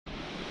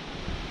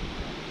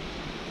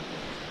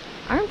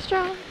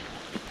Armstrong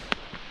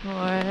for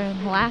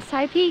the last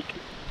high peak.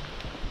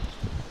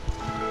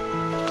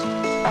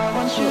 I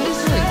want you to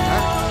stay.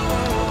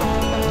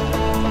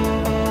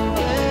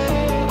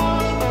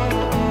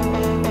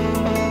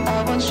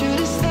 I want you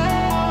to stay.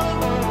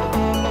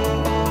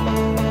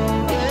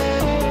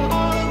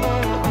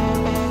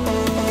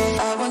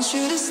 I want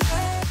you to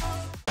stay.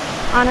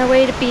 On our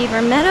way to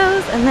Beaver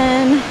Meadows, and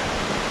then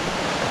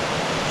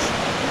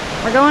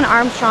we're going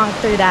Armstrong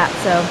through that,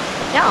 so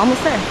yeah,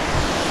 almost there.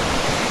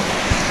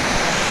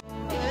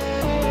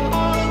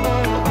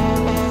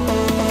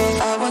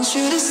 I want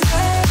you to stay.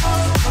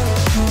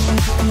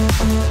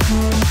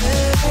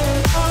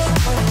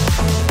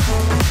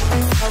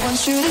 I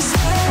want you to stay.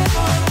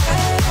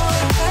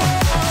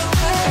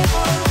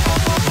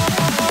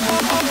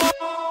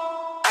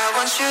 I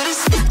want you to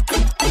stay.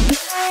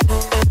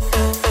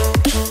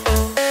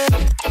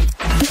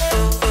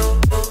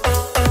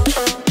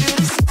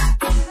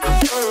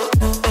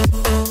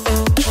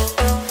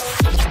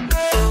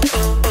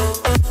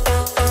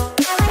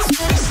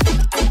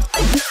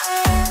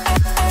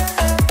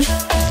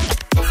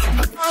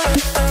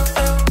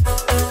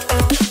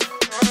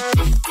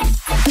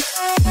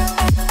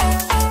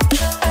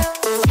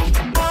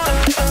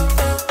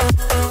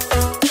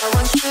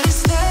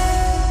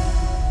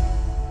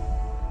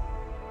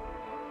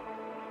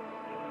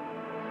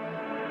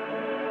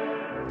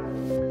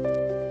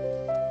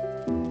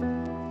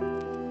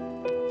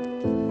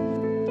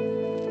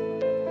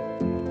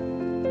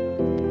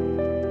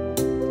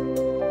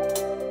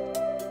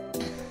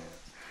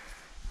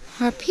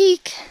 Our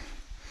peak,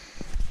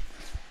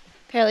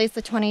 apparently it's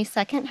the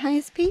 22nd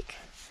highest peak,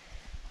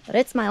 but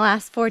it's my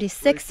last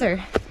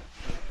 46er.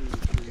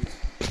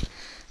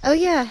 Oh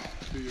yeah,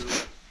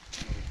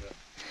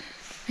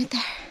 right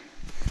there.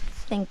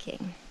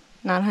 Thinking,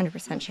 not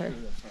 100% sure.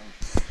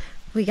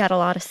 We got a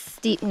lot of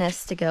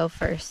steepness to go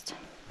first.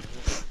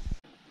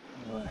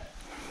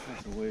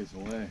 That's a ways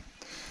away.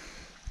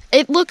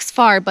 It looks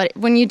far, but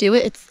when you do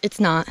it,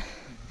 it's not.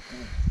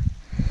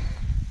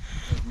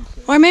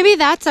 Or maybe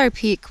that's our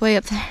peak way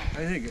up there.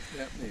 I think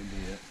that may be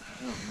it.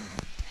 I don't know.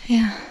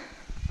 Yeah.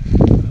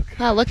 Okay.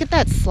 Wow, look at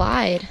that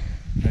slide.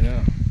 I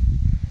know.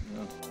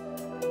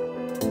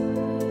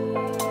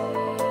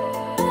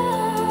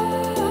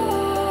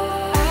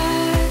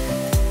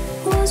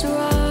 I was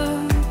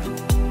wrong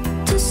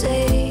to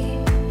say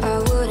I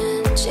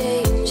wouldn't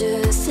change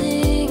a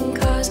thing,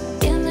 'cause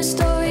in the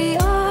story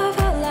of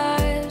our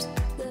lives.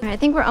 All right, I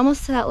think we're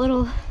almost to that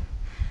little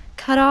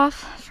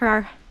cutoff for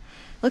our.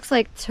 Looks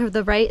like to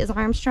the right is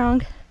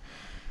Armstrong,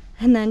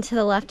 and then to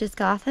the left is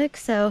Gothic,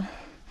 so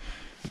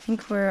I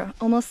think we're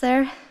almost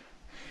there.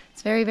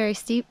 It's very, very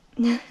steep.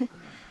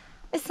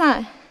 It's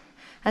not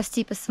as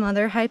steep as some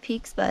other high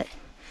peaks, but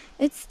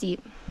it's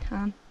steep.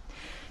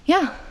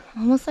 Yeah,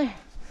 almost there.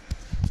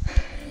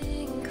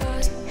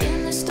 'Cause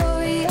in the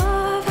story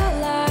of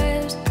our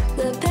lives,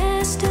 the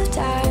best of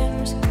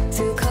times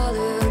through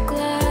colored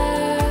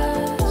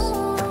glass.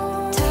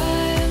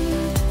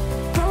 Time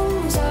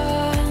rolls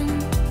on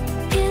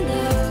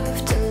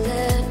enough to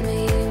let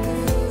me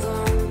move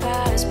on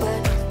past,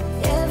 but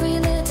every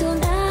little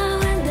now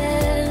and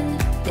then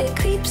it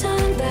creeps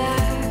on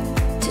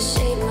back to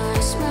shade my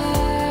smile.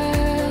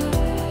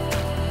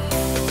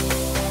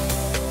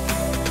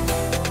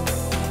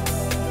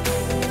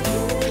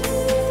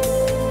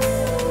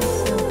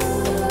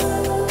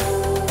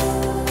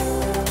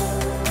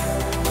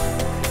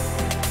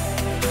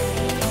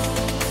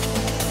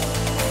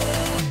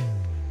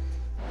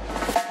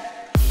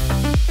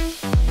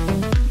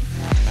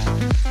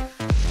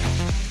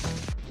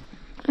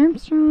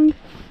 Armstrong,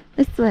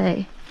 this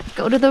way.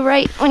 Go to the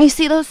right when you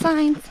see those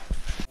signs.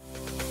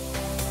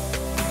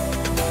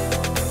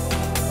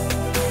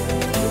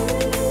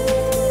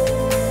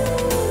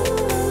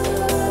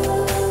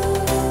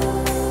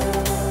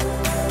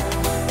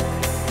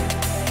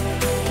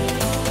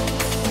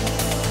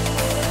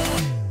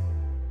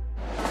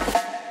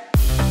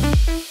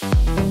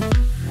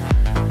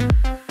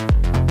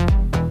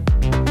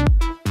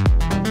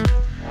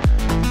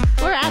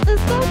 We're at the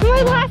top of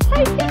my last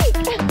high peak.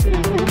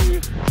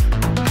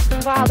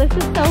 Wow, this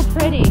is so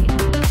pretty.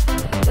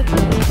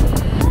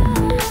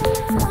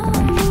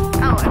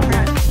 Oh, I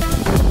forgot.